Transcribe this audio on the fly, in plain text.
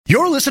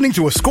You're listening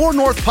to a Score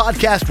North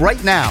podcast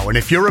right now, and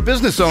if you're a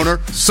business owner,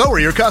 so are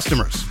your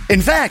customers.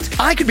 In fact,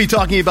 I could be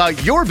talking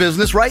about your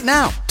business right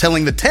now,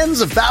 telling the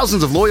tens of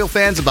thousands of loyal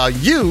fans about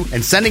you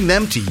and sending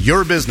them to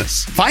your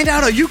business. Find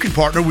out how you can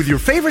partner with your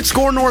favorite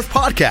Score North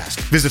podcast.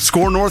 Visit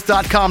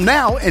scorenorth.com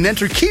now and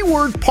enter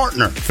keyword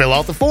partner. Fill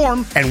out the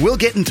form, and we'll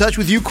get in touch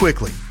with you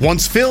quickly.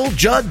 Once Phil,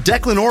 Judd,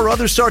 Declan, or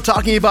others start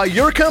talking about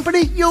your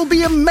company, you'll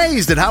be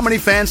amazed at how many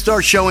fans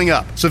start showing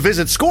up. So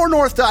visit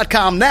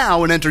scorenorth.com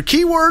now and enter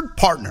keyword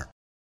partner.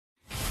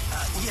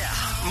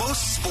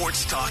 Most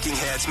sports talking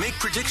heads make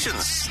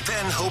predictions,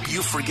 then hope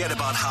you forget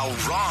about how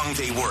wrong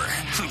they were.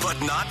 But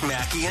not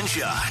Mackie and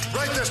Judd.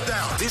 Write this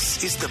down.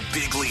 This is the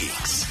big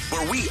leagues,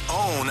 where we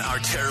own our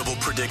terrible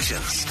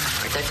predictions.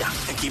 Write that down.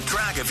 And keep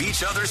track of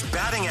each other's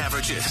batting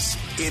averages.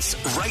 It's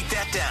Write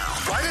That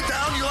Down. Write it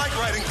down. You like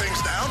writing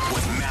things down.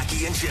 With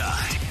Mackie and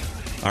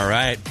Judd. All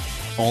right.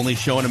 Only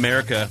show in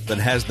America that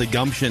has the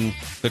gumption,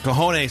 the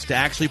cojones, to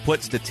actually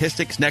put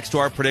statistics next to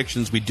our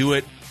predictions. We do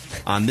it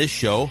on this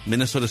show,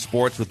 Minnesota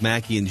Sports with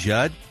Mackie and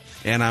Judd,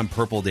 and on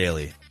Purple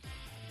Daily.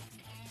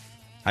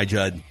 Hi,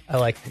 Judd. I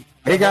like it.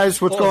 Hey,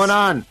 guys, what's going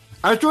on?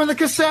 I was doing the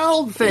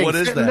Cassell thing, what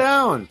is sitting that?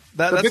 down.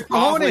 That's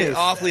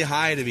awfully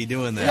high to be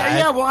doing that.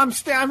 Yeah, well, I'm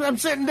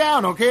sitting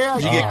down, okay?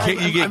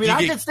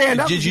 I can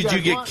stand up. Did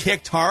you get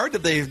kicked hard?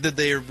 Did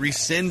they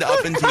rescind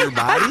up into your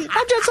body?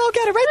 I'm just all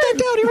got it. Write that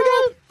down. Here we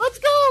go. Let's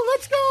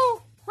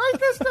go. Write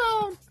this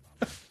down.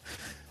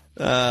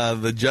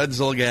 The Judd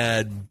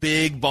Zulgad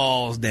Big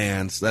Balls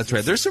dance. That's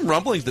right. There's some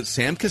rumblings that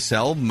Sam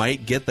Cassell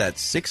might get that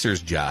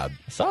Sixers job.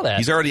 I saw that.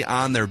 He's already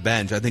on their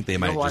bench. I think they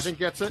might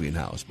just clean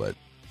house, but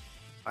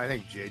I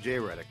think J.J.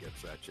 Redick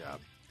gets that job.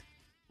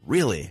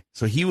 Really?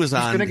 So he was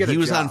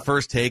on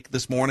First Take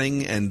this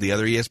morning, and the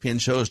other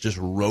ESPN shows just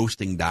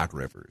roasting Doc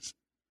Rivers.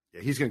 Yeah,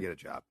 he's going to get a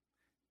job.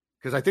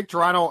 Because I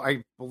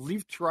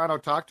believe Toronto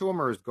talked to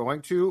him or is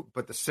going to,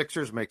 but the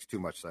Sixers makes too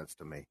much sense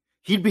to me.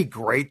 He'd be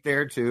great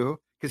there, too.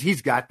 Because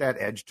he's got that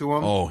edge to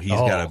him. Oh, he's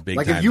got a big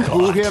like time if you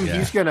boo him,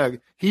 yeah.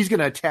 he's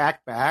gonna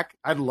attack back.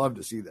 I'd love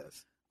to see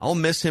this. I'll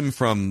miss him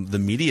from the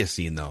media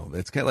scene though.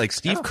 It's kind of like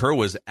Steve Kerr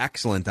was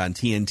excellent on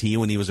TNT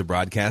when he was a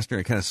broadcaster.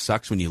 It kind of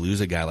sucks when you lose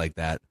a guy like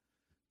that,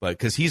 but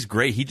because he's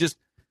great,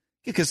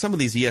 because some of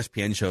these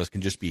ESPN shows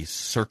can just be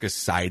circus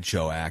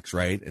sideshow acts,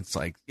 right? It's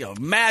like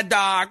Mad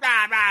Dog,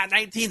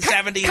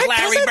 1970s,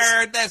 Larry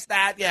Bird, this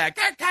that, yeah,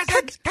 Kirk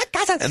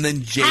Cousins, and then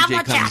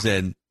JJ comes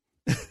in.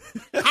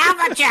 How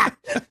about you?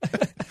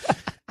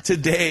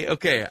 Today,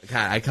 okay,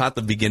 I caught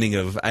the beginning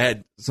of.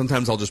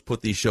 Sometimes I'll just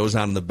put these shows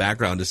on in the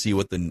background to see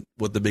what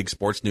the big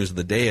sports news of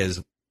the day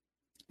is,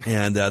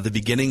 and the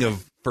beginning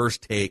of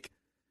First Take,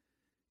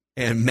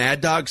 and Mad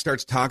Dog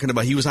starts talking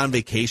about he was on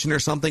vacation or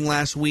something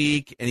last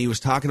week, and he was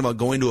talking about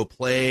going to a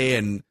play,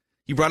 and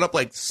he brought up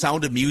like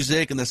Sound of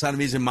Music, and the Sound of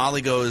Music.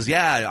 Molly goes,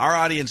 "Yeah, our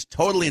audience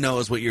totally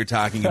knows what you're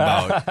talking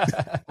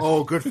about."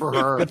 Oh, good for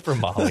her. Good for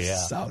Molly. Yeah.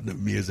 Sound of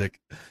Music.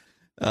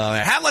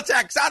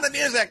 Havlicek, Sound of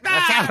Music.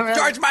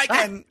 George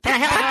Mikan.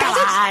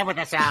 With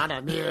the Sound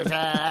of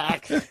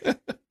Music.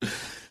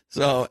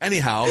 So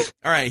anyhow,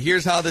 all right.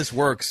 Here's how this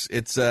works.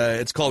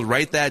 It's called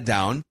Write That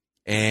Down,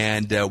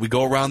 and we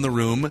go around the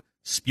room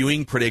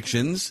spewing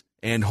predictions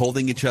and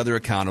holding each other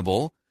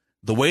accountable.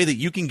 The way that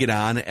you can get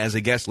on as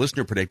a guest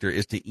listener predictor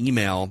is to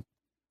email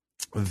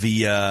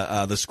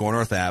via the Score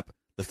North app,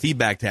 the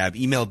feedback tab.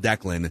 Email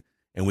Declan.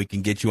 And we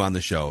can get you on the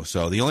show.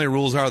 So the only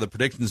rules are the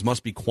predictions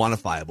must be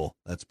quantifiable.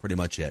 That's pretty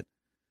much it.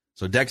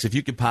 So Dex, if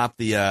you could pop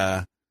the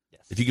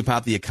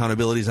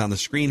accountabilities on the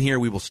screen here,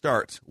 we will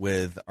start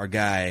with our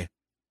guy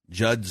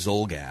Judd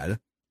Zulgad,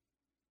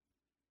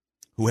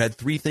 who had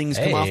 3 things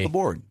come off the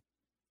board,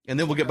 and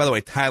then we'll get. By the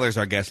way, Tyler's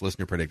our guest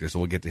listener predictor, so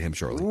we'll get to him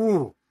shortly.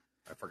 Ooh,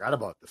 I forgot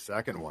about the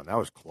second one. That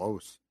was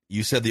close.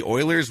 You said the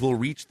Oilers will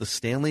reach the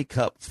Stanley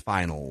Cup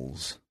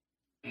Finals.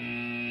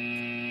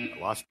 I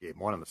lost game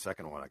 1 on the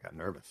second one. I got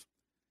nervous.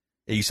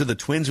 You said the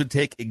Twins would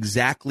take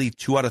exactly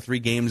 2 out of 3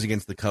 games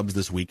against the Cubs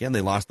this weekend.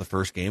 They lost the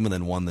first game and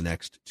then won the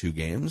next 2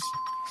 games.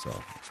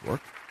 So, it's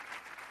worked.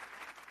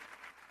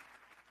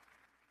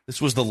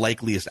 This was the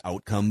likeliest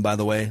outcome, by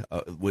the way,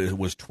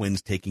 was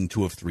Twins taking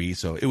 2 of 3.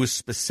 So, it was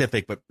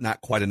specific, but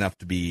not quite enough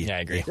to be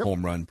a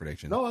home run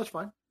prediction. No, that's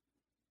fine.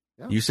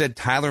 Yeah. You said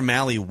Tyler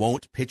Mahle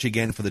won't pitch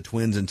again for the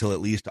Twins until at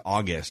least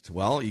August.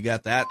 Well, you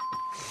got that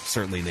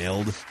certainly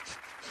nailed.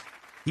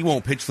 He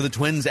won't pitch for the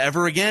Twins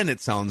ever again, it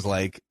sounds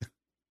like.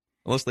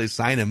 Unless they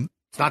sign him.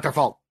 It's not their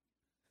fault.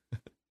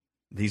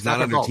 He's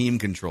not under team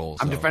control.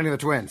 So. I'm defending the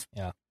Twins.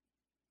 Yeah.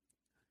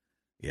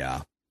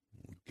 Yeah.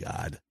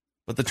 God.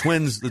 But the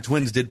Twins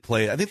did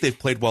play. I think they've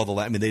played well.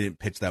 They didn't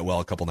pitch that well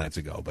a couple nights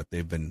ago, but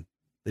they've been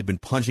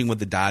punching with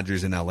the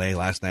Dodgers in L.A.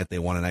 Last night they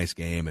won a nice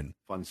game. And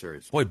fun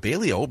series. Boy,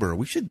 Bailey Ober.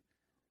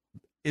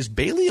 Is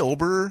Bailey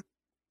Ober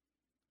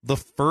the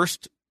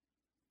first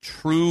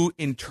true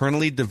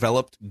internally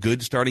developed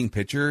good starting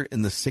pitcher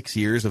in the 6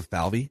 years of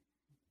Falvey?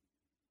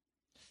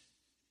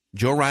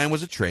 Joe Ryan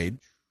was a trade.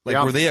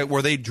 Were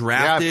they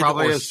drafted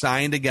or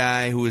signed a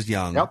guy who was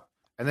young? Yep.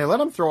 And they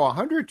let him throw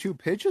 102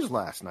 pitches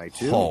last night,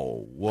 too.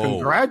 Oh, whoa.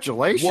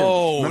 Congratulations,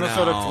 Whoa,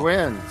 Minnesota now.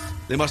 Twins.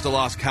 They must have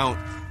lost count.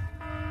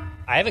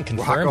 I haven't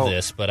confirmed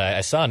this, but I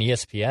saw on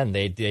ESPN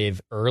they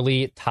gave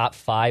early top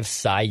 5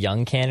 Cy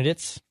Young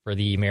candidates for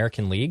the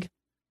American League.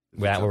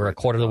 We're a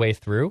quarter of the way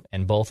through,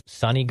 and both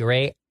Sonny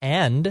Gray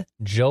and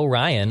Joe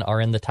Ryan are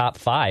in the top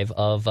 5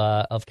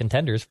 of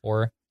contenders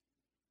for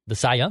the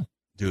Cy Young.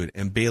 Dude,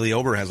 and Bailey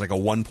Ober has like a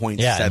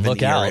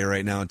 1.7 ERA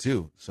right now,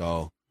 too.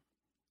 So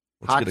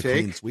let's get a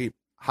clean sweep.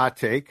 Hot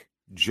take.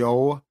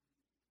 Joe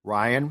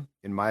Ryan,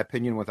 in my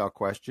opinion, without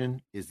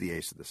question, is the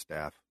ace of the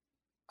staff.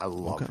 I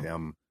love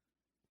him.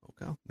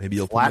 Okay. Maybe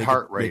you'll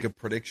make a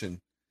prediction.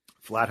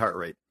 Flat heart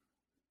rate.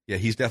 Yeah,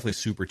 he's definitely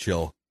super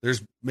chill.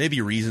 There's maybe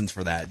reasons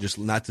for that, just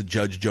not to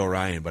judge Joe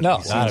Ryan, but no,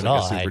 he seems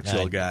not like at a super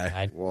chill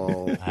guy.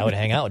 I would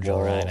hang out with Joe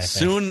Ryan, I think.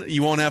 Soon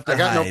you won't have to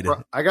hide.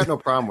 I got no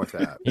problem with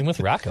that. Even with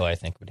Rocco, I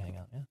think, would hang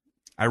out, yeah.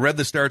 I read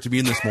the Star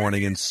Tribune this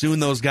morning, and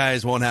soon those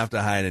guys won't have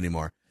to hide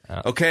anymore.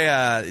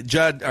 Okay,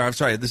 Judd, I'm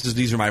sorry,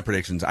 these are my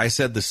predictions. I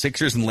said the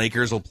Sixers and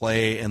Lakers will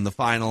play in the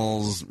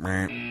finals.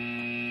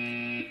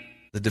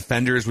 The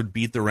Defenders would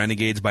beat the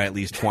Renegades by at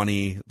least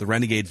 20. The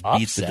Renegades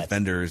beat the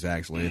Defenders,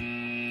 actually.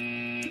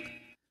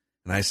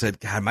 And I said,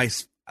 God,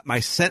 my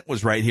scent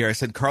was right here. I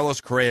said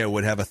Carlos Correa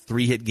would have a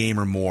 3-hit game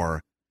or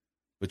more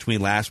between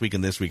last week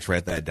and this week's.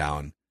 Write that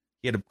down.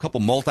 He had a couple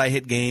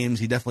multi-hit games.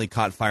 He definitely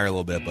caught fire a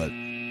little bit, but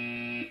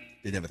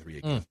didn't have a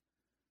 3-hit game.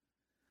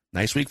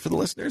 Nice week for the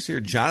listeners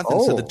here.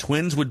 Jonathan said the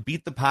Twins would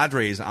beat the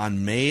Padres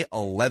on May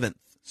 11th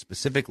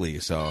specifically.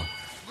 So,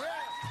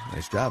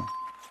 nice job.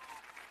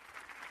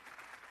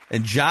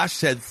 And Josh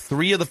said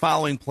 3 of the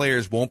following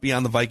players won't be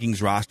on the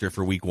Vikings roster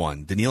for week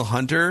 1. Daniil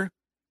Hunter,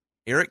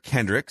 Eric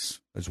Kendricks,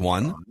 there's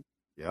 1.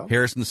 Yeah.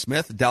 Harrison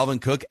Smith, Dalvin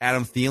Cook,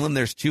 Adam Thielen,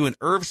 there's 2. And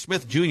Irv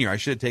Smith Jr., I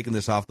should have taken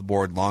this off the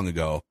board long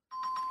ago.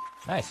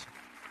 Nice.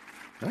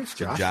 Nice,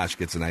 So Josh. Josh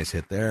gets a nice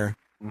hit there.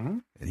 Mm-hmm.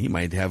 And he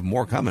might have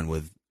more coming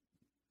with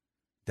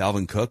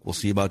Dalvin Cook. We'll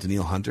see about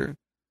Daniil Hunter.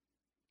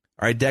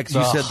 All right, Dex,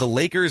 you said the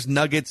Lakers,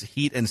 Nuggets,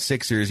 Heat, and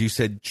Sixers. You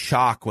said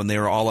chalk when they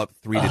were all up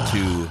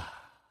 3-2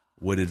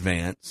 would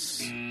advance.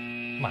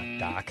 Come on,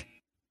 Doc.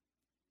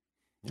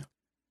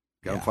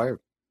 Got him fired.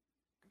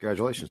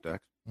 Congratulations, Dex.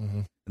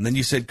 Mm-hmm. And then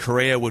you said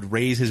Correa would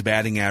raise his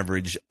batting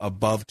average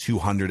above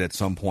 200 at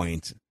some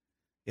point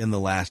in the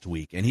last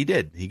week. And he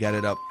did. He got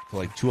it up to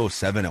like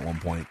 207 at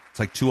one point. It's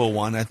like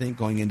 201, I think,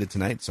 going into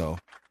tonight. So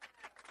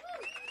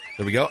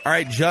there we go. All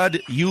right,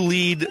 Judd, you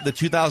lead the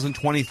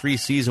 2023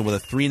 season with a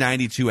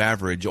 392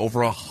 average,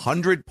 over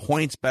 100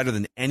 points better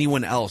than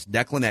anyone else.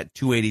 Declan at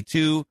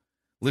 282,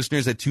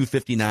 listeners at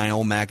 259,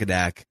 old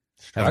Macadac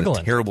having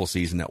a terrible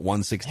season at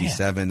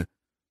 167. Man.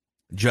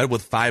 Judd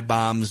with 5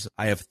 bombs.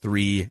 I have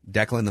 3.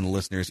 Declan and the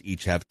listeners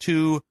each have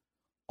 2.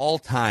 All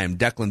time,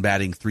 Declan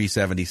batting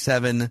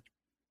 377.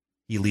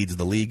 He leads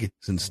the league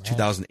since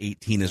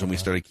 2018 is when we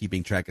started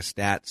keeping track of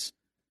stats.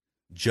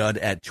 Judd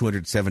at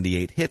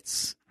 278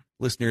 hits.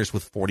 Listeners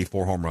with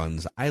 44 home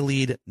runs. I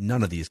lead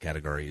none of these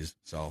categories.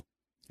 So,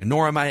 and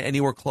nor am I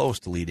anywhere close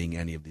to leading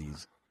any of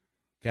these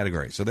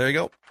categories. So there you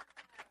go.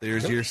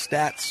 There's your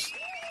stats.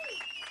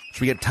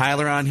 Should we get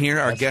Tyler on here,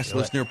 our guest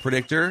listener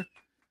predictor?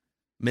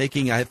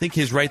 Making, I think,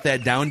 his Write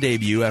That Down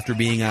debut after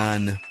being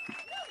on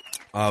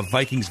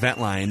Vikings Vent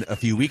Line a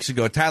few weeks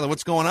ago. Tyler,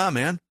 what's going on,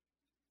 man?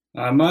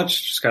 Not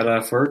much. Just got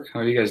off work.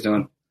 How are you guys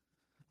doing?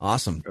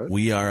 Awesome. Good.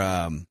 We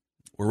are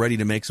we're ready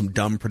to make some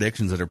dumb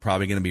predictions that are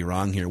probably going to be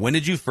wrong here. When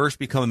did you first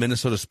become a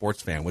Minnesota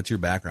sports fan? What's your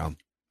background?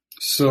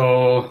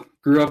 So,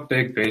 grew up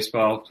big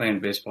baseball,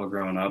 playing baseball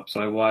growing up. So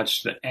I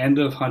watched the end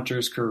of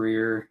Hunter's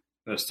career,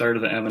 the start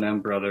of the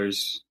Eminem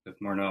brothers with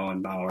Morneau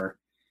and Bauer.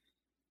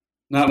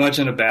 Not much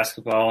into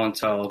basketball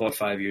until about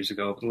 5 years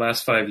ago. But the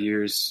last 5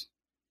 years,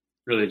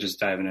 really just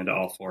diving into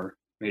all 4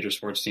 major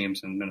sports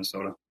teams in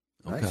Minnesota.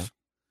 Okay. Nice.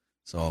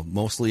 So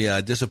mostly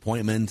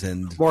disappointment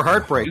and more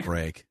heartbreak.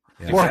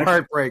 Yeah. More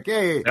heartbreak.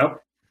 Hey.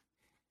 Yep.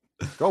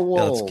 Go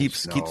Wolves. Yeah,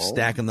 let's keep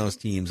stacking those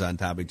teams on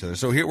top of each other.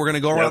 So here we're going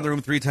to go around the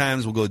room 3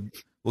 times. We'll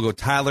go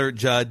Tyler,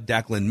 Judd,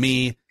 Declan,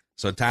 me.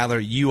 So Tyler,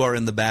 you are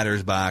in the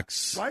batter's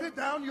box. Write it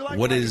down. You like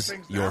what writing is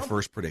things your down?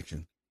 first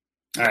prediction?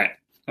 All right.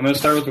 I'm going to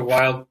start with the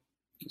Wild.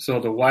 So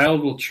the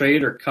Wild will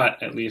trade or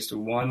cut at least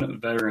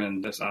 1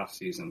 veteran this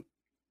offseason.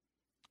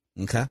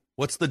 Okay.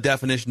 What's the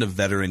definition of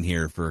veteran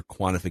here for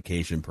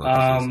quantification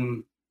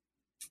purposes?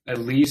 At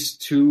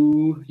least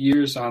 2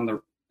 years on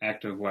the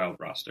active Wild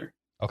roster.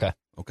 Okay.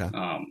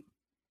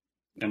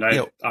 And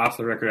off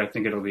the record, I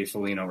think it'll be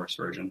Foligno or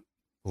Spurgeon.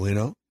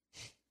 Foligno?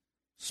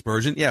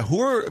 Spurgeon? Yeah. Who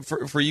are,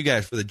 for you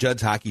guys, for the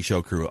Judd's Hockey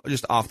Show crew,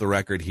 just off the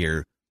record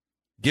here,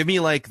 give me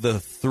like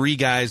the 3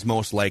 guys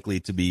most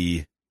likely to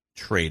be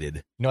traded.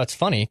 You know, it's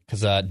funny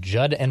because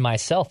Judd and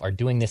myself are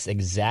doing this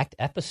exact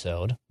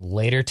episode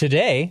later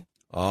today.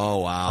 Oh,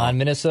 wow. On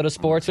Minnesota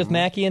Sports with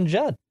Mackie and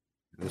Judd.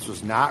 This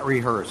was not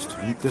rehearsed.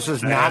 This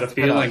is I not had a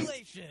feeling.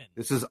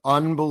 This is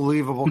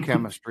unbelievable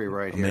chemistry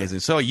right here.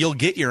 Amazing. So you'll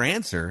get your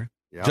answer.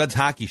 Yep. Judd's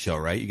Hockey Show,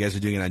 right? You guys are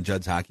doing it on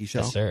Judd's Hockey Show?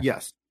 Yes, sir.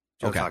 Yes.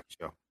 Joe's Okay. Hockey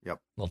Show. Yep.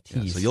 Little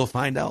tease. So you'll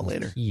find out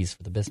later. Tease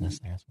for the business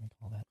there. That's what we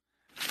call that.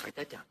 Write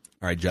that down.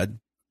 All right, Judd.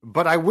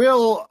 But I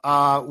will,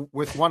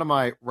 with one of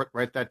my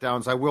write that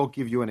downs, I will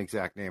give you an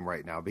exact name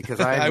right now because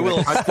I'm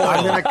going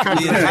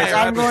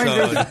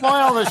to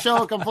spoil the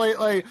show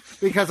completely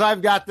because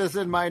I've got this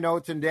in my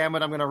notes, and damn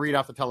it, I'm going to read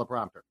off the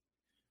teleprompter.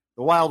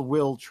 The Wild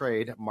will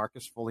trade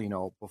Marcus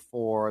Foligno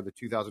before the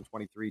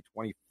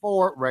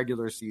 2023-24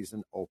 regular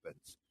season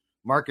opens.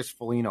 Marcus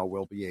Foligno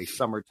will be a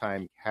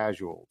summertime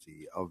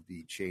casualty of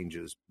the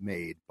changes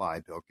made by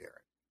Bill Guerin.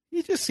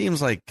 He just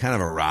seems like kind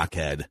of a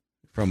rockhead.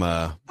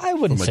 I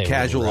wouldn't say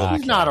casual.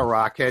 He's not a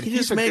rockhead. He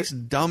just makes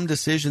dumb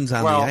decisions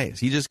on the ice.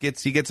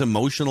 He gets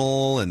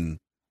emotional, and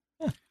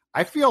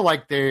I feel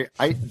like that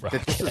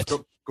this is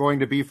going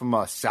to be from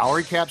a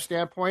salary cap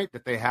standpoint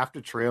that they have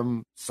to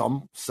trim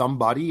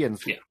somebody and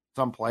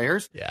some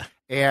players. Yeah,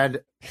 and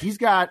he's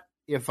got,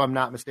 if I'm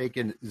not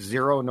mistaken,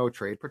 0 no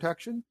trade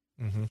protection,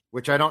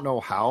 which I don't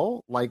know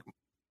how. Like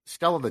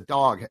Stella the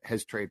dog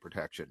has trade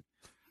protection.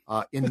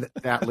 In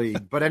that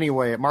league. But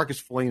anyway, Marcus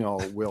Foligno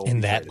will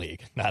in that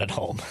league, not at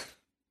home.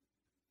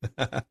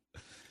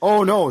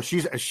 Oh no,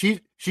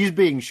 she's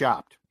being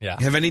shopped. Yeah.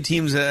 Have any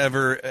teams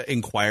ever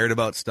inquired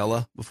about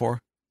Stella before?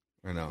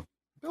 Or no?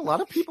 A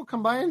lot of people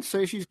come by and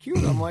say she's cute.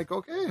 I'm like,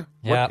 okay.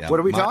 Yeah. What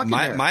are we talking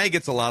here? Maya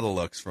gets a lot of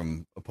looks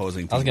from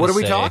opposing teams. What are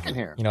we talking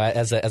here? You know,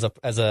 as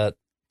a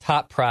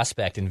top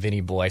prospect in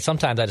Vinny Boy,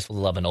 sometimes I just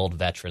love an old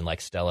veteran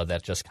like Stella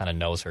that just kind of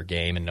knows her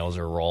game and knows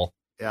her role.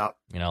 Yeah.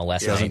 You know,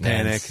 less doesn't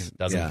panic.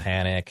 Doesn't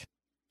panic.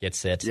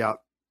 Gets it.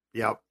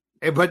 Yep.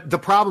 But the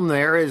problem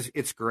there is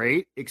it's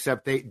great,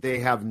 except they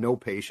have no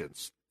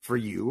patience for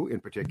you in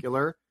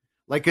particular.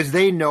 Like, because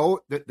they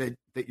know that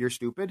you're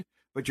stupid,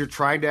 but you're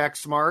trying to act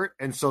smart,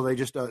 and so they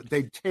just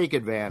they take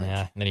advantage.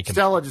 Yeah. And then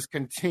Stella just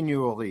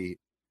continually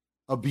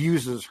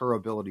abuses her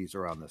abilities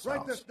around this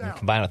house.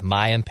 Combined with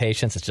my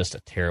impatience, it's just a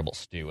terrible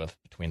stew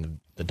between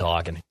the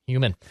dog and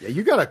human. Yeah,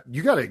 you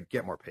gotta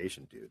get more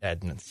patient, dude.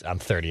 I'm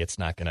 30. It's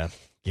not gonna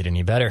get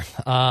any better.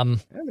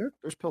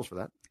 There's pills for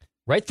that.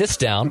 Write this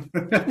down.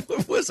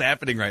 What's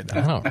happening right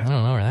now? I don't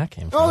know where that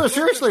came from. Oh,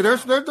 seriously,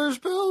 there's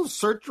pills.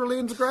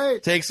 Sertraline's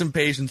great. Take some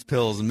patience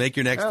pills and make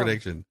your next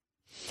prediction.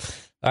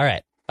 All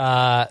right.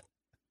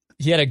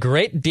 He had a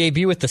great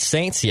debut with the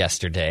Saints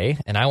yesterday,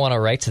 and I want to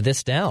write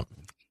this down.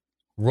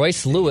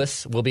 Royce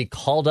Lewis will be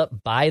called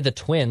up by the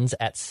Twins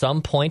at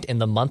some point in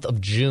the month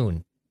of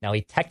June. Now,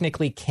 he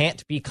technically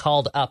can't be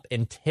called up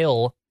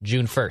until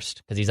June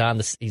 1st because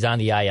he's on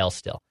the IL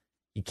still.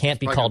 He can't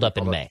be called up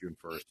in May. June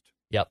 1st.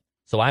 Yep.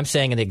 So I'm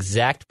saying in the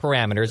exact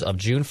parameters of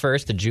June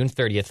 1st to June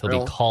 30th,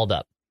 he'll be called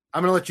up.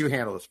 I'm going to let you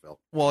handle this, Phil.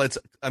 Well,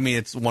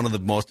 it's one of the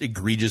most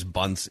egregious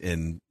bunts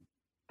in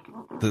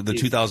the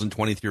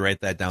 2023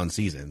 write that down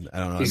season. I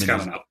don't know. He's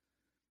coming up.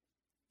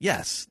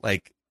 Yes,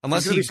 like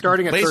unless he's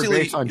starting at third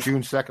base on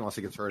June 2nd, unless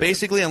he gets hurt.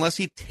 Basically, unless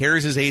he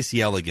tears his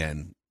ACL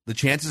again, the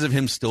chances of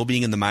him still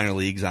being in the minor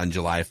leagues on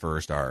July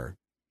 1st are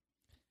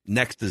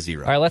next to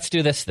 0. All right, let's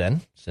do this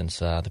then, since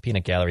the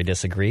Peanut Gallery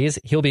disagrees.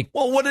 He'll be.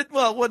 Well,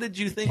 what did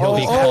you think? So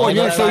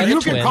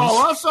you can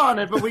call us on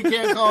it, but we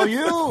can't call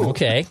you.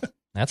 Okay,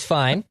 that's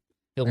fine.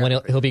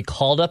 He'll be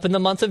called up in the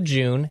month of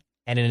June,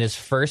 and in his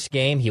first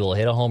game, he will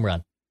hit a home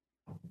run.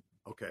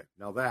 Okay,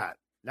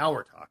 now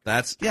we're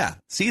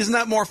talking. See, isn't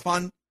that more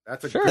fun?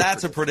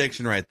 That's a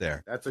prediction right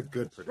there. That's a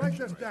good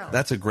prediction.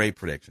 That's a great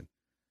prediction.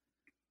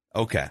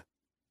 Okay.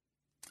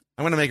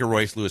 I'm going to make a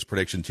Royce Lewis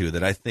prediction, too,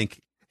 that I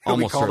think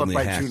almost certainly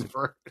has.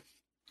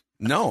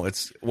 No,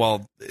 it's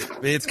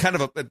kind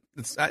of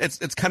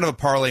a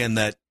parlay in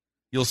that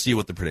you'll see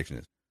what the prediction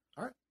is.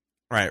 All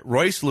right.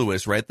 Royce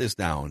Lewis, write this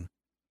down,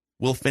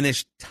 will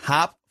finish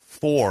top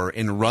 4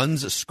 in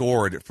runs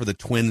scored for the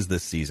Twins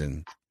this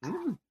season,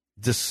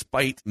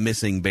 despite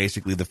missing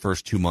basically the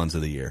first 2 months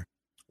of the year.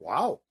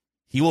 Wow.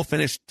 He will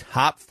finish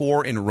top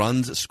 4 in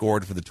runs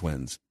scored for the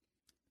Twins.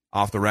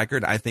 Off the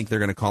record, I think they're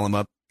going to call him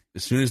up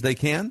as soon as they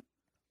can.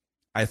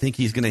 I think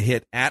he's going to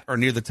hit at or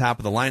near the top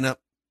of the lineup.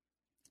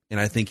 And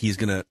I think he's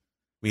going to,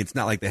 it's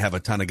not like they have a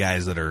ton of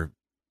guys that are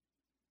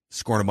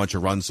scoring a bunch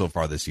of runs so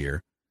far this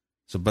year.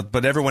 So,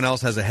 but everyone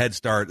else has a head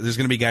start. There's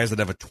going to be guys that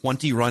have a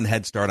 20-run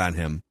head start on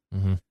him.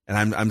 Mm-hmm.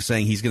 And I'm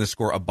saying he's going to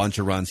score a bunch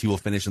of runs. He will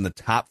finish in the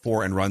top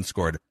 4 in runs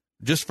scored.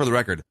 Just for the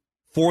record,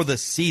 for the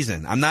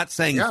season. I'm not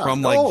saying June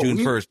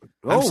 1st.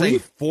 I'm saying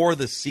for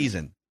the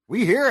season.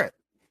 We hear it.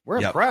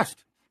 We're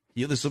impressed.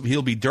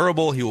 He'll be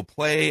durable. He will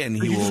play, and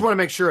you just want to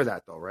make sure of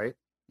that, though, right?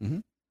 Mm-hmm.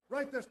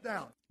 Write this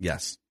down.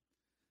 Yes.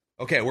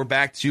 Okay, we're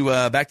back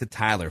to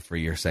Tyler for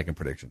your second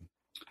prediction.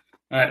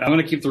 All right, I'm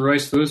going to keep the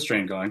Royce Lewis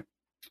train going.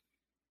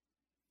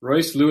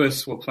 Royce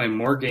Lewis will play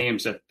more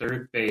games at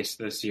third base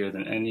this year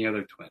than any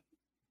other Twin.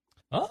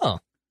 Oh.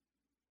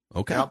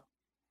 Okay. Yep.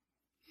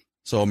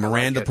 So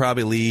Miranda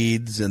probably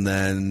leads, and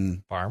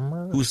then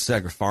Farmer. Who's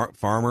second?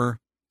 Farmer.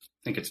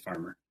 I think it's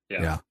Farmer.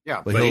 Yeah.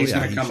 But he's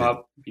going to come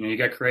up. You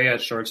got Correa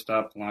at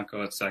shortstop,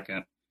 Polanco at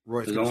second.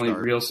 The only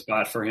real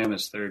spot for him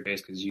is third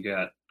base because you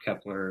got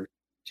Kepler,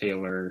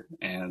 Taylor,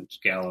 and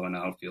Gallo in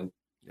outfield.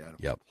 Yeah.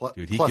 Yep.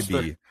 Dude, he could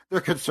be.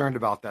 They're concerned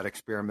about that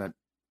experiment.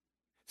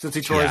 since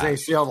he tore his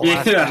ACL the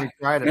last time he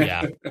tried it.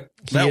 Yeah.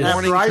 That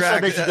warning I track.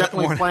 said they should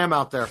definitely play him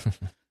out there.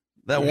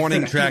 That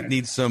warning track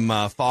needs some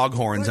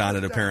foghorns on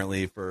it,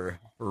 apparently, for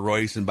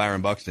Royce and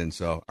Byron Buxton.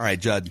 So, all right,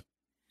 Judd.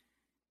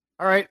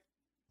 All right.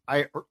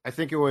 I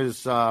think it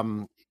was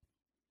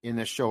in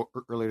this show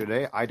earlier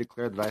today, I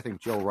declared that I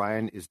think Joe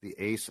Ryan is the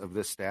ace of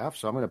this staff.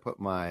 So I'm going to put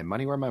my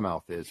money where my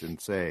mouth is and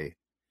say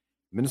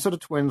Minnesota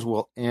Twins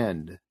will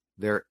end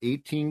their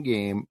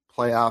 18-game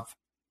playoff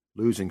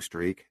losing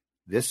streak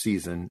this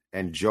season,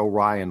 and Joe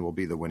Ryan will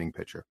be the winning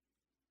pitcher.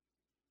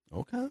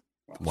 Okay.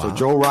 Wow. So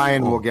Joe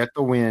Ryan will get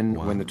the win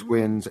when the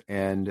Twins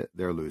end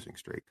their losing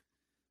streak.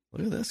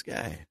 Look at this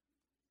guy.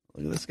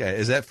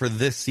 Is that for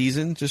this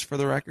season, just for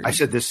the record? I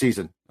said this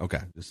season. Okay.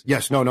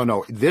 Yes,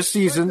 no. This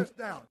season,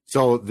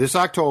 so this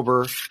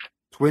October,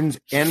 Twins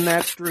end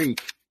that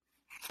streak.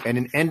 And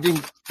in ending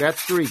that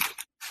streak,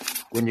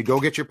 when you go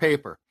get your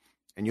paper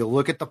and you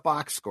look at the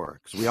box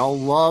score, because we all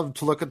love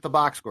to look at the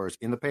box scores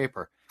in the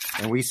paper,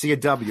 and we see a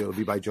W, it'll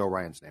be by Joe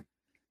Ryan's name.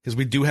 Because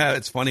we do have,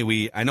 it's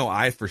funny, I know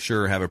I for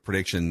sure have a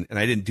prediction, and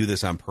I didn't do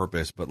this on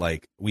purpose, but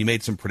like we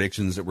made some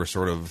predictions that were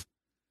sort of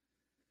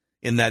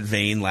in that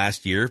vein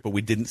last year, but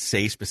we didn't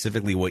say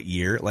specifically what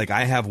year. Like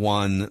I have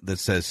one that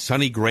says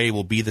Sonny Gray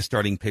will be the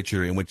starting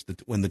pitcher in which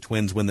when the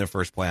Twins win their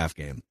first playoff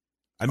game.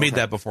 I made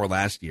that before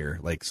last year,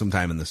 like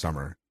sometime in the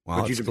summer.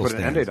 Well, but you didn't put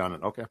an end date on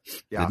it. Okay.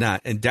 Yeah. Did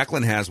not. And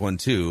Declan has one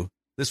too.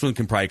 This one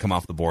can probably come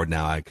off the board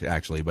now,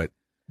 actually, but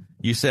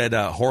you said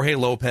Jorge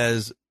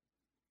Lopez,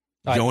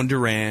 Joan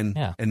Duran,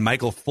 and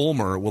Michael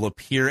Fulmer will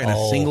appear in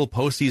a single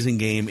postseason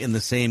game in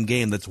the same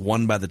game that's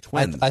won by the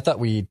Twins. I thought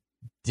we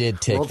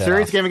did take World that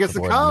Series off game against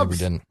the Cubs. We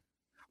didn't.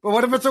 But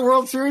what if it's a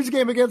World Series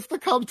game against the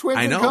Twins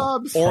and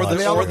Cubs? Or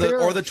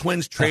the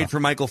Twins trade for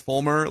Michael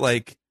Fulmer.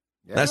 Like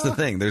that's the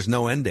thing. There's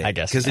no end date. I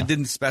guess because it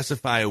didn't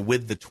specify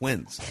with the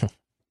Twins.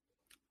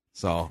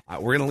 So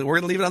we're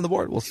gonna leave it on the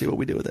board. We'll see what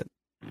we do with it.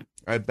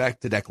 All right, back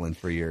to Declan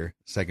for your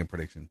second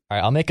prediction. All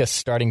right, I'll make a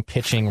starting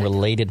pitching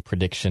related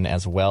prediction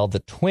as well.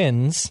 The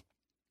Twins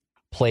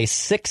play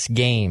 6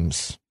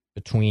 games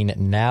between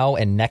now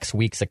and next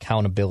week's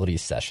accountability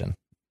session.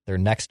 Their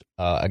next,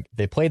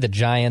 they play the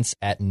Giants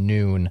at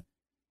noon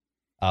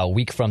a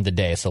week from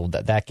today, so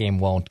that game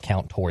won't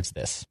count towards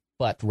this.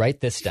 But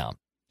write this down.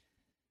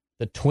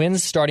 The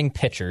Twins starting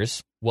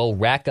pitchers will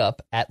rack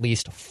up at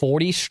least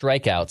 40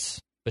 strikeouts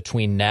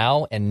between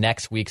now and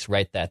next week's.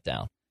 Write that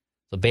down.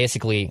 So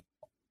basically,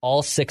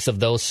 all 6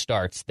 of those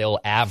starts, they'll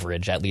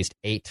average at least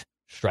 8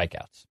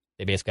 strikeouts.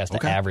 They basically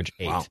have to average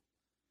 8. Wow.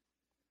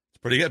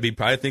 It's pretty good. We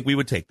probably think we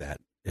would take that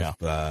if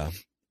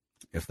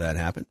that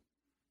happened.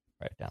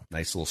 Write it down.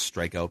 Nice little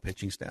strikeout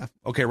pitching staff.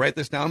 Okay, write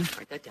this down.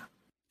 Write that down.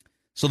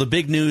 So the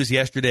big news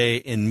yesterday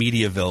in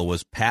Mediaville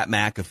was Pat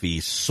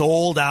McAfee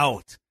sold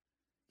out.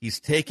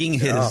 He's taking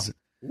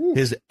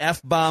his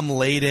F-bomb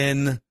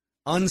laden,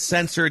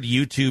 uncensored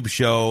YouTube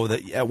show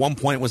that at one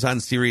point was on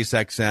Sirius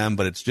XM,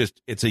 but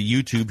it's a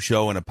YouTube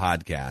show and a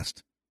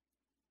podcast.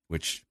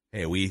 Which,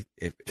 hey,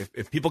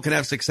 if people can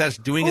have success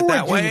doing it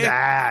that way,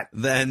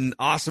 then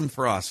awesome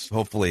for us.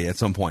 Hopefully at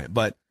some point,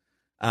 but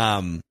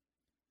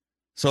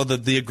so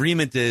the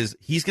agreement is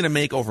he's going to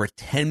make over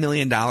 $10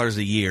 million a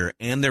year,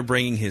 and they're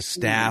bringing his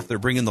staff. They're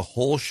bringing the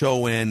whole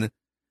show in.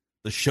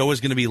 The show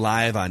is going to be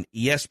live on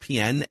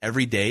ESPN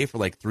every day for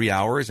like 3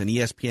 hours, and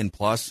ESPN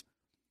Plus,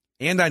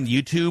 and on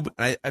YouTube.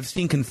 I've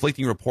seen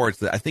conflicting reports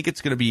that I think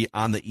it's going to be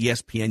on the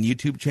ESPN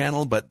YouTube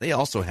channel, but they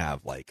also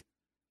have like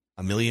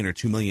 1 million or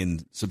 2 million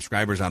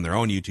subscribers on their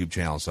own YouTube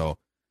channel. So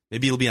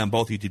maybe it'll be on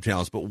both YouTube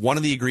channels. But one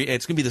of the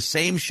it's going to be the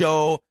same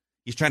show.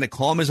 He's trying to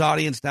calm his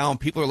audience down.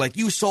 People are like,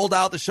 you sold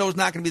out. The show's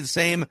not going to be the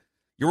same.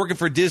 You're working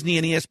for Disney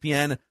and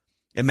ESPN.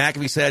 And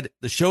McAfee said,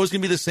 the show's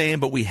going to be the same,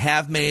 but we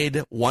have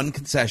made one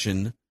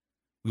concession.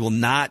 We will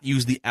not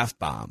use the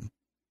F-bomb.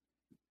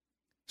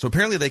 So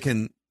apparently they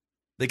can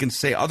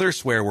say other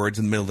swear words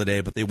in the middle of the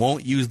day, but they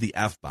won't use the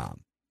F-bomb.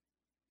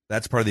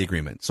 That's part of the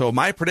agreement. So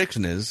my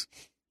prediction is,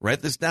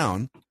 write this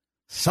down,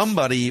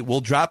 somebody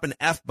will drop an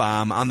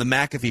F-bomb on the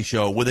McAfee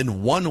show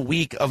within 1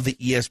 week of the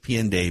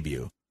ESPN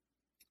debut.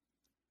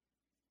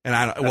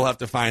 And we'll have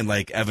to find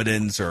like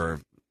evidence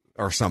or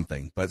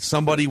something, but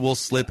somebody will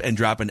slip and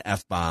drop an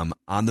F-bomb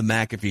on the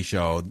McAfee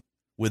show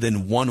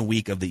within 1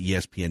 week of the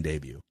ESPN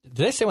debut. Did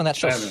they say when that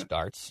show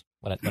starts?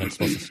 When it's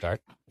supposed to start?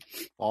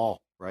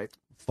 Fall, right?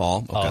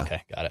 Fall. Okay. Oh,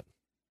 okay, got it.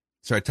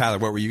 Sorry, Tyler,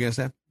 what were you going to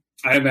say?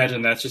 I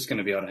imagine that's just going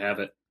to be out of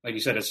habit. Like you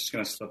said, it's just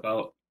going to slip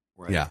out.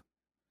 Right.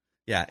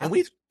 Yeah. And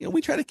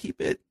we try to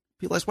keep it.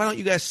 People ask, why don't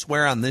you guys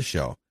swear on this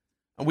show?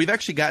 We've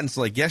actually gotten to,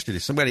 like yesterday,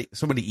 somebody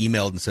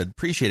emailed and said,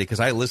 appreciate it because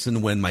I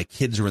listen when my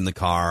kids are in the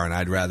car and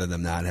I'd rather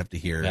them not have to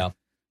hear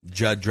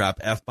Judd drop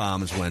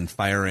F-bombs when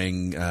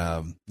firing,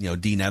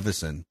 Dean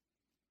Evison.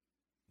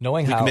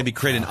 Knowing we how can maybe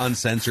create an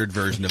uncensored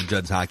version of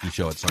Judd's hockey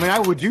show at some point. I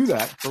would do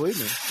that, believe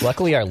me.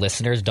 Luckily, our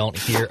listeners don't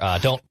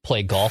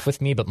play golf with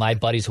me, but my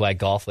buddies who I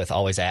golf with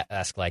always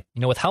ask, like,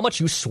 with how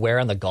much you swear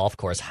on the golf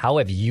course, how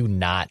have you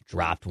not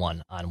dropped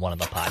one on one of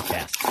the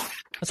podcasts?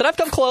 I said, I've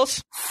come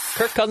close.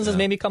 Kirk Cousins has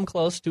made me come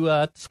close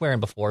to swearing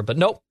before, but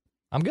nope,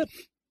 I'm good.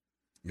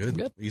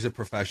 Good. He's a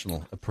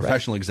professional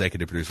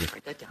executive producer.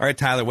 All right,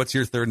 Tyler, what's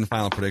your third and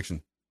final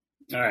prediction?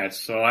 All right,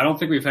 so I don't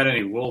think we've had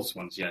any Wolves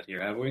ones yet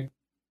here, have we?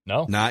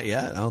 No. Not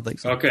yet. I don't think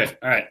so. Okay,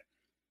 all right.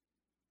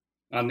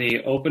 On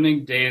the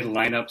opening day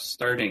lineup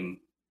starting,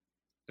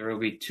 there will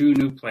be 2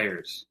 new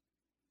players.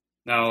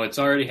 Now, it's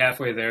already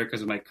halfway there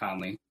because of Mike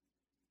Conley.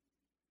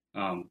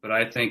 But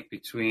I think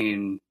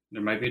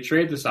there might be a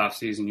trade this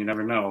offseason. You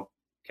never know.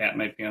 Cat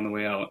might be on the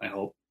way out, I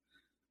hope.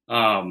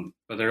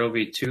 But there will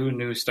be 2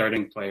 new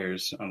starting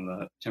players on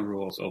the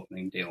Timberwolves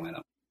opening day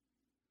lineup.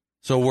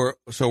 So we're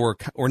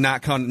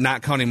not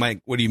counting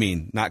Mike. What do you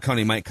mean? Not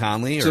counting Mike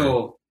Conley? Or?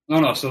 So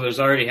no. So there's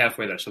already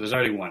halfway there. So there's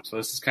already 1. So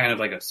this is kind of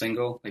like a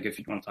single. Like if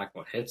you want to talk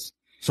about hits.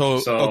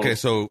 So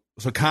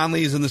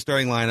Conley's in the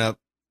starting lineup.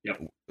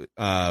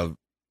 Yep.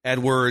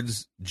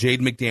 Edwards,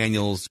 Jade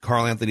McDaniels,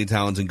 Karl Anthony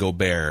Towns, and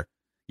Gobert.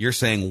 You're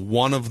saying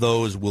one of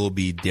those will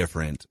be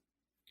different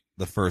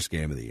the first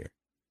game of the year.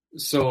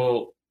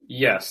 So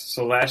yes.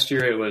 So last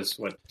year it was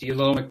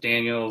D'Lo,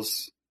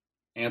 McDaniels,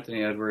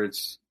 Anthony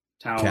Edwards,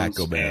 Towns,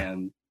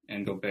 Gobert.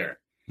 and Gobert.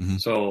 Mm-hmm.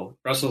 So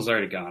Russell's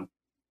already gone.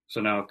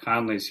 So now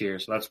Conley's here.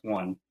 So that's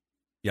 1.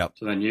 Yep.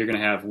 So then you're going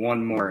to have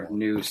 1 more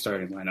new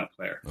starting lineup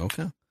player.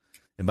 Okay.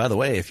 And by the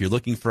way, if you're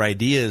looking for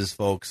ideas,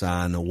 folks,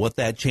 on what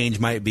that change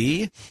might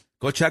be,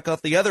 go check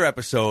out the other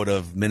episode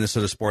of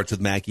Minnesota Sports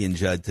with Mackie and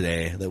Judd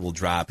today that will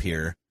drop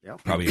here.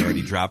 Yep. Probably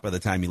already dropped by the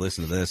time you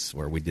listen to this,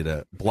 where we did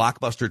a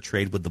blockbuster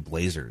trade with the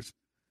Blazers.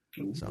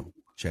 So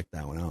check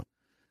that one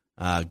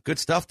out. Good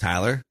stuff,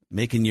 Tyler.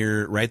 Making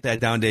your Write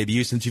That Down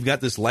debut. Since you've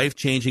got this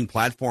life-changing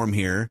platform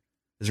here,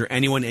 is there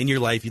anyone in your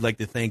life you'd like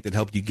to thank that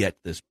helped you get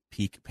this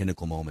peak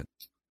pinnacle moment?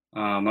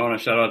 I want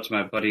to shout out to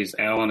my buddies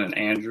Alan and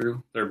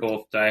Andrew. They're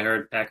both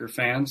diehard Packer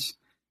fans.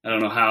 I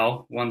don't know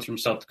how. One's from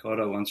South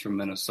Dakota, one's from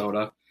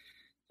Minnesota.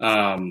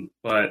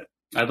 But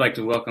I'd like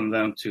to welcome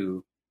them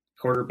to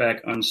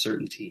Quarterback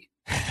Uncertainty.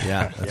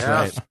 Yeah, that's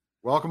right.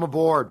 Welcome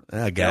aboard.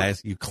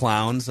 Guys, you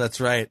clowns.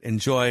 That's right.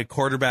 Enjoy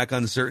Quarterback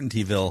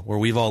Uncertaintyville, where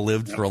we've all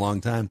lived for a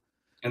long time.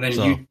 And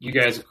then you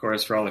guys, of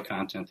course, for all the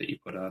content that you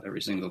put out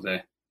every single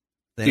day.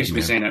 Keeps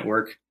me sane at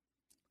work.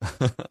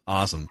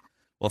 Awesome.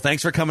 Well,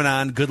 thanks for coming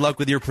on. Good luck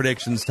with your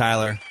predictions,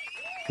 Tyler.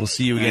 We'll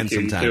see you again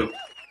sometime. You too.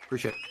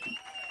 Appreciate it.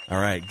 All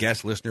right,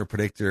 guest listener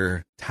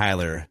predictor,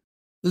 Tyler.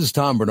 This is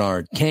Tom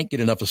Bernard. Can't get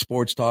enough of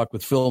sports talk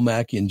with Phil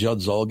Mackey and Judd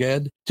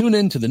Zolgad? Tune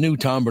in to the new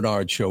Tom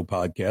Bernard Show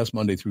podcast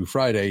Monday through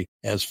Friday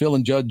as Phil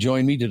and Judd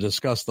join me to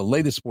discuss the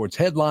latest sports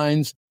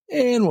headlines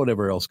and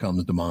whatever else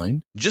comes to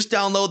mind. Just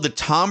download the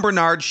Tom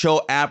Bernard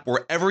Show app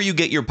wherever you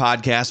get your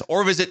podcasts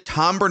or visit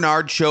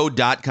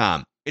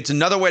tombernardshow.com. It's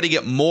another way to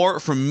get more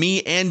from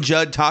me and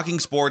Judd talking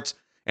sports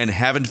and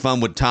having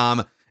fun with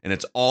Tom, and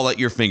it's all at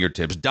your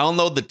fingertips.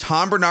 Download the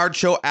Tom Bernard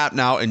Show app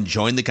now and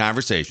join the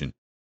conversation.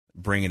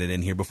 Bringing it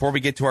in here. Before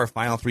we get to our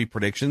final 3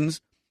 predictions,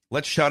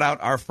 let's shout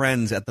out our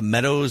friends at the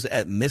Meadows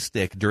at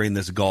Mystic during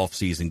this golf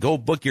season. Go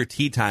book your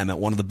tee time at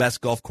one of the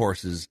best golf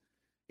courses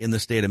in the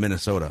state of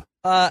Minnesota.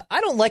 I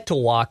don't like to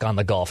walk on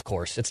the golf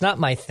course. It's not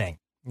my thing.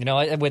 You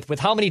know, with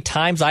how many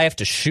times I have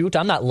to shoot,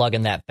 I'm not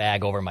lugging that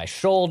bag over my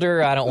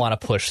shoulder. I don't want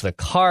to push the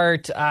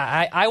cart.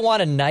 I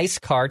want a nice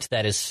cart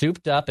that is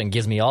souped up and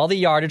gives me all the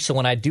yardage, so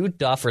when I do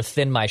duff or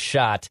thin my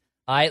shot,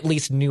 I at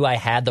least knew I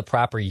had the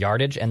proper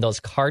yardage, and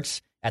those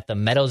carts at the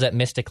Meadows at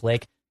Mystic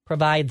Lake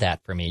provide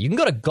that for me. You can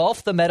go to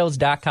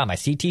golfthemeadows.com. I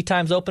see tee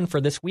times open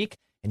for this week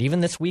and even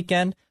this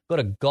weekend. Go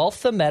to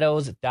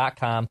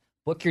golfthemeadows.com.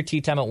 Book your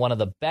tee time at one of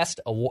the best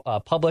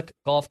public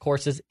golf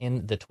courses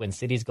in the Twin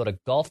Cities. Go to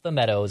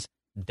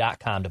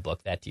golfthemeadows.com to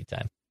book that tee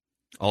time.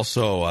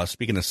 Also,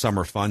 speaking of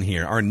summer fun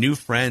here, our new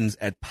friends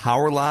at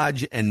Power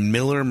Lodge and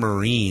Miller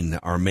Marine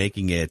are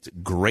making it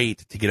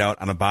great to get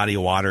out on a body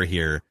of water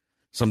here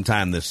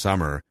sometime this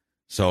summer.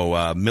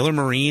 So Miller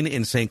Marine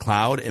in St.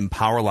 Cloud and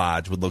Power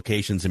Lodge with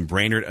locations in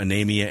Brainerd,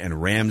 Anemia,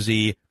 and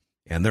Ramsey.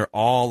 And they're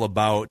all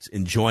about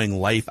enjoying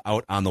life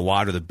out on the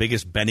water, the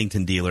biggest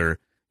Bennington dealer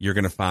you're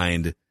going to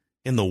find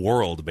in the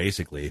world,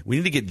 basically. We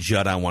need to get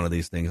Judd on one of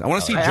these things. I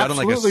want to see Judd on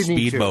like a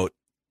speedboat.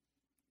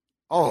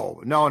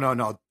 Oh,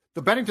 no.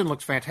 The Bennington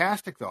looks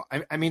fantastic, though.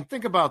 I mean,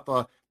 think about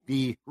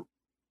the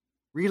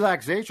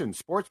relaxation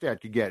sports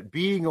dad could get,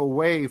 being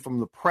away from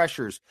the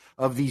pressures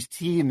of these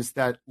teams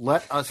that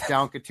let us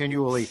down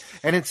continually,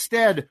 and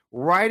instead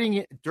riding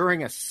it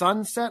during a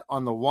sunset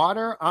on the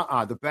water.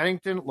 The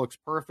Bennington looks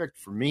perfect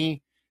for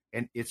me,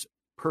 and it's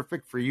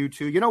perfect for you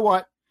too. You know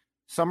what?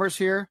 Summers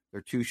here, they're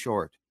too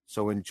short.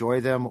 So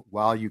enjoy them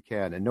while you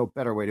can, and no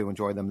better way to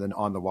enjoy them than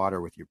on the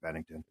water with your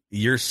Bennington.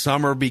 Your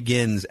summer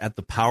begins at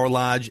the Power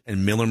Lodge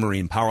and Miller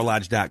Marine,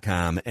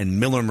 powerlodge.com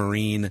and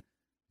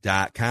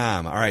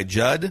millermarine.com. All right,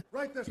 Judd,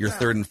 your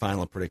third and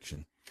final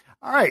prediction.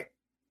 All right.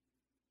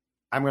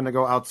 I'm going to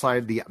go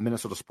outside the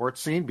Minnesota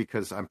sports scene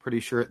because I'm pretty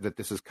sure that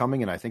this is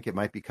coming, and I think it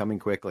might be coming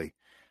quickly.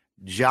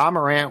 Ja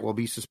Morant will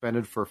be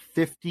suspended for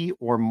 50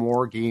 or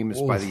more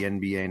games by the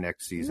NBA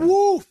next season.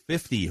 Woo,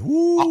 50.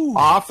 Woo.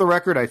 Off the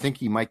record, I think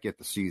he might get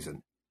the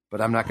season.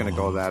 but I'm not going to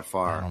go that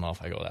far. I don't know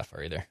if I go that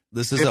far either.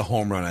 This is a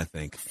home run, I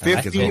think.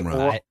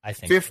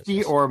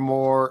 50 or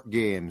more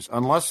games,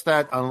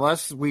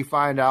 unless we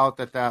find out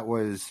that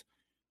was,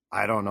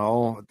 I don't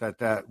know,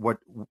 that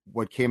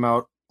what came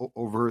out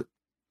over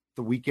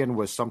the weekend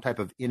was some type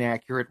of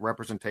inaccurate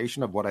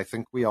representation of what I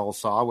think we all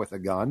saw with a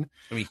gun.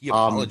 I mean, he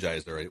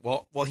apologized already.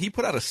 Well, he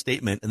put out a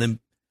statement, and then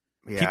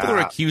people are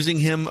accusing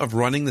him of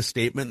running the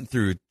statement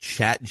through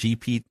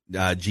GPT.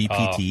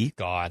 Oh,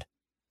 God.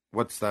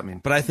 What's that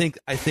mean? But I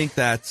think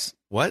that's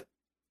what?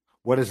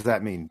 What does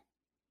that mean?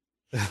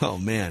 Oh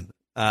man,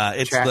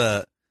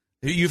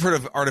 you've heard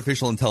of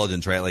artificial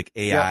intelligence, right? Like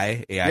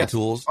AI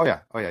tools. Oh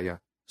yeah.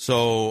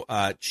 So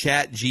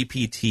Chat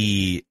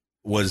GPT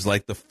was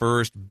like the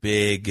first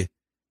big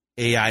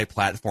AI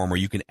platform where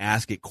you can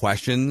ask it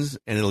questions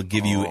and it'll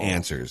give you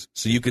answers.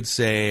 So you could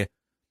say,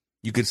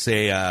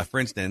 for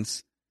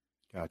instance,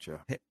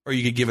 gotcha. Or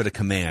you could give it a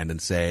command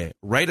and say,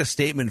 write a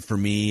statement for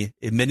me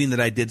admitting that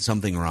I did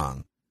something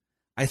wrong.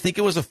 I think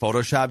it was a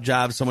Photoshop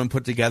job someone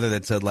put together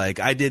that said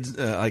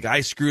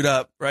I screwed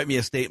up, write me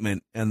a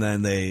statement, and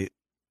then they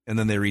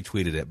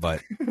retweeted it.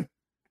 But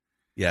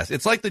yes,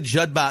 it's like the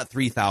JudBot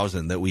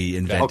 3000 that we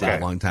invented a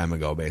long time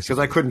ago, basically.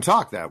 Because I couldn't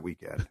talk that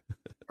weekend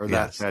or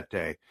that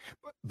day.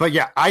 But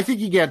yeah, I think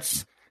he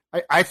gets.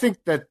 I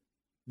think that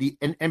the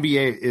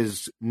NBA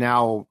is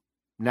now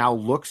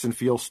looks and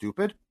feels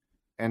stupid,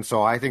 and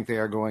so I think they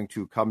are going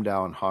to come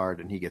down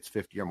hard, and he gets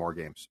 50 or more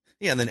games.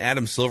 Yeah, and then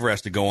Adam Silver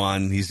has to go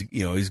on. He's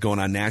going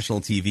on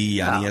national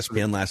TV on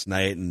ESPN last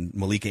night, and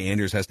Malika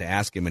Andrews has to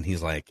ask him, and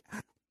he's like,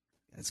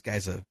 "This guy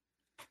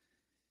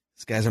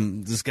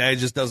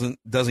just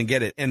doesn't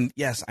get it." And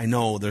yes, I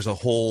know there's a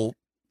whole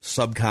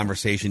sub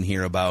conversation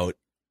here about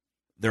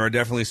there are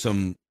definitely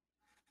some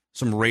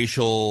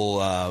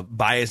racial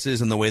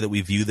biases in the way that we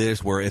view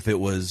this. Where if it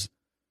was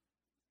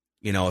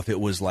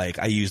like,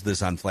 I used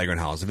this on Flagrant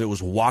House, if it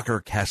was Walker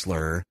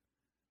Kessler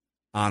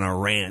on a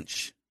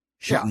ranch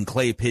shooting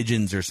clay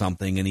pigeons or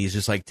something, and he's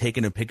just like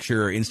taking a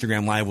picture or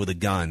Instagram Live with a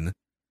gun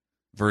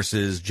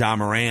versus Ja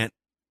Morant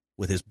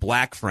with his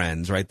black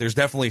friends, right? There's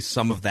definitely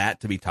some of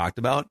that to be talked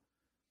about.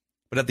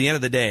 But at the end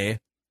of the day,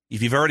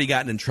 if you've already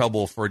gotten in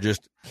trouble for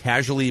just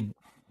casually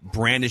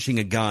brandishing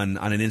a gun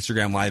on an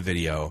Instagram Live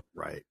video,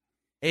 right?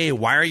 Hey,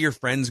 why are your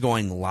friends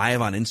going live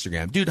on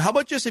Instagram? Dude, how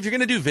about just, if you're going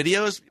to do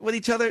videos with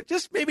each other,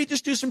 just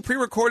do some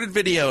pre-recorded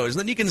videos. And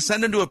then you can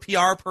send them to a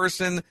PR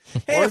person.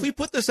 Hey, if we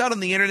put this out on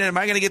the internet, am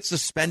I going to get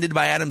suspended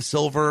by Adam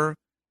Silver?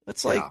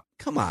 It's like,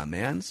 come on,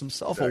 man. Some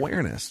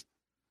self-awareness.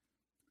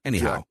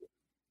 Anyhow. All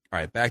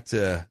right, back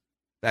to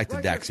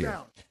Dex here.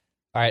 All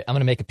right, I'm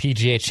going to make a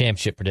PGA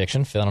Championship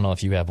prediction. Phil, I don't know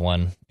if you have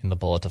one in the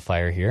bullet to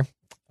fire here.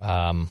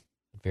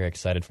 Very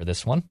excited for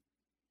this one.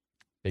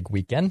 Big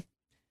weekend.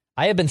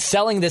 I have been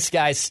selling this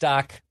guy's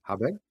stock. How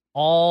big?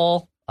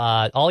 All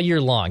year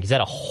long. He's had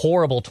a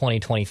horrible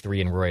 2023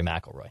 in Rory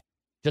McIlroy.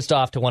 Just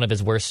off to one of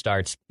his worst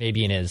starts,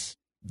 maybe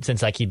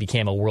since he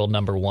became a world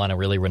number one, a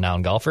really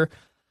renowned golfer.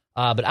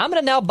 But I'm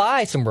going to now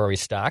buy some Rory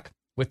stock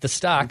with the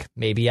stock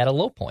maybe at a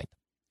low point.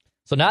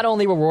 So not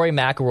only will Rory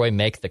McIlroy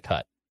make the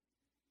cut,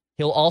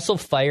 he'll also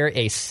fire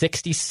a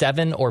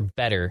 67 or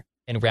better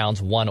in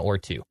rounds 1 or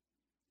 2.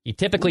 He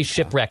typically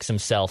shipwrecks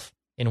himself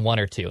in 1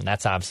 or 2, and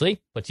that's obviously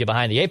puts you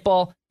behind the 8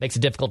 ball, makes it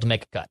difficult to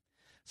make a cut.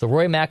 So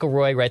Rory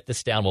McIlroy, write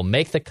this down, will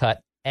make the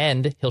cut,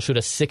 and he'll shoot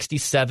a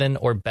 67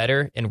 or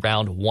better in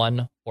round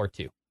 1 or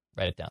 2.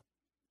 Write it down.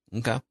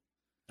 Okay.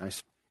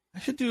 Nice.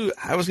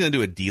 I was going to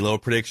do a D-Lo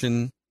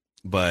prediction,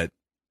 but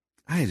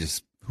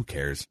who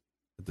cares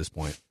at this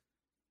point?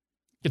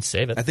 You could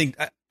save it. I think,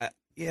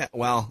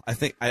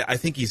 I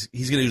think he's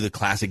going to do the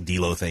classic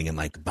D-Lo thing and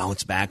like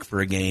bounce back for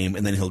a game,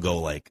 and then he'll go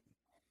like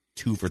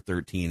 2 for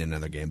 13 in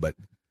another game, but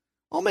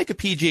I'll make a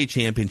PGA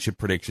Championship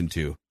prediction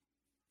too.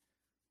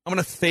 I'm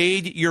going to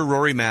fade your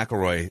Rory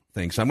McIlroy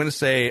thing. So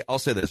I'll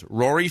say this.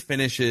 Rory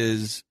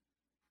finishes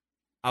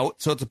out.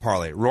 So it's a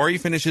parlay. Rory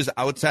finishes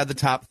outside the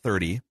top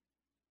 30.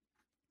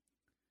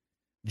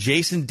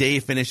 Jason Day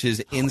finishes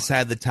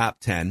inside the top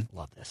 10.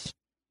 Love this.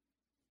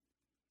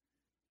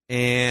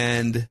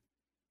 And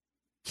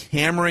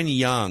Cameron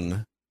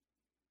Young.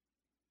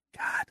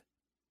 God,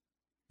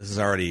 this is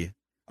already.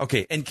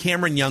 Okay, and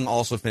Cameron Young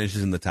also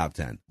finishes in the top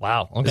 10.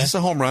 Wow. Okay. Is this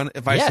a home run?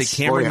 If I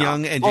say Cameron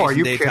Young and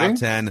Jason Day top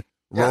 10,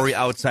 Rory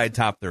outside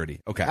top 30.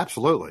 Okay.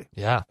 Absolutely.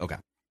 Yeah. Okay.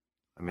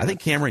 I think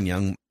Cameron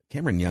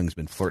Young's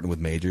been flirting with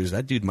majors.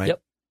 That dude might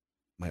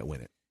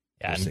win it.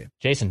 Yeah, we'll see.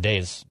 Jason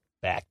Day's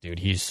back, dude.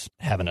 He's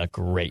having a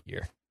great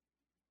year.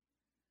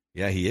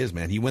 Yeah, he is,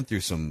 man. He went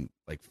through some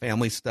like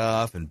family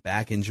stuff and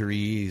back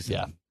injuries.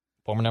 Yeah.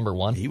 Former number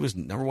 1. He was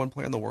number 1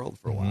 player in the world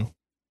for a while.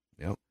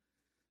 Yep.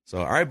 So,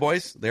 all right,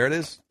 boys, there it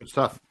is. Good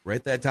stuff.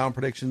 Write that down.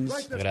 Predictions.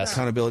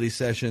 Accountability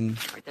session.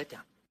 Write that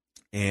down.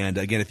 And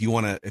again, if you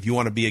want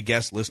to be a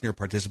guest listener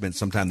participant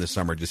sometime this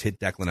summer, just hit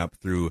Declan up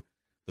through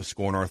the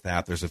Score North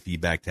app. There's a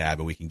feedback tab,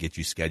 and we can get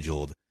you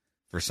scheduled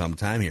for some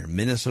time here.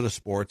 Minnesota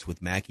Sports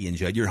with Mackie and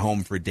Judd. Your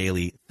home for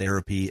daily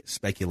therapy,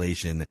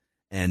 speculation,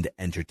 and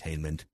entertainment.